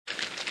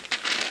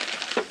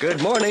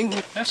Good morning.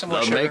 Have some more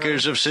The sugar.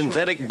 makers of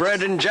synthetic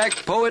bread and Jack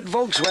Poet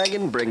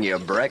Volkswagen bring you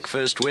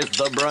breakfast with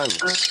the Brunts.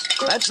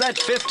 That's that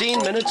 15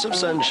 minutes of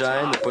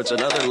sunshine that puts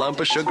another lump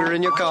of sugar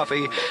in your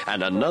coffee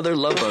and another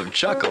lump of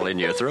chuckle in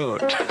your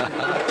throat.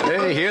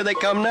 Hey, here they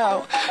come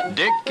now.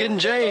 Dick and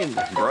Jane.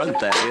 Brunt,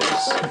 that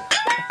is.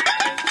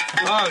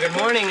 Oh, good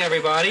morning,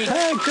 everybody.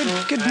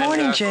 Good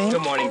morning, Jane.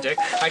 Good morning, Dick.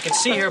 I can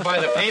see here by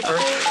the paper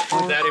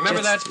that,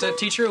 remember that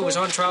teacher who was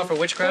on trial for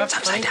witchcraft?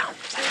 Upside down.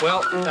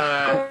 Well,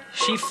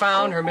 she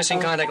found her missing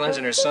contact lens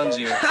in her son's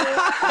ear.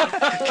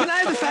 Can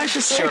I have the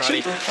fascist Sure,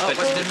 section? honey.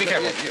 But be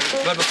careful.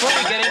 But before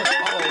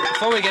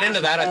we get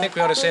into that, I think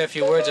we ought to say a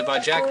few words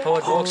about Jack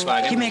Poet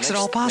Volkswagen. He makes it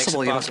all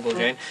possible, Makes it possible,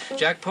 Jane.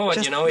 Jack Poet,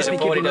 Just you know, he's a let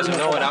me poet. He give him doesn't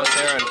know it out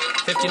there. And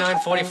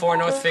 5944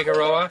 North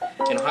Figueroa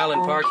in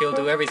Highland Park, he'll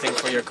do everything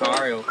for your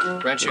car.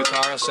 He'll rent your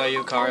car, he'll sell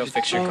you a car, he'll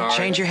fix your car.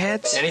 Change your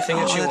heads? Anything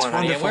that you that's want,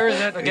 honey. And wonderful. where is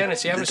that again?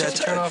 It's the Avenue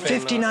 60 turnoff in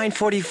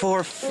 5944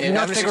 in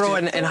North Avenue Figueroa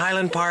 60. in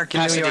Highland Park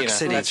in New York Pasadena.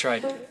 City. That's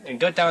right. And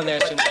go down there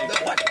as soon as you...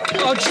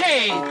 Oh,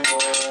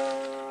 Jane!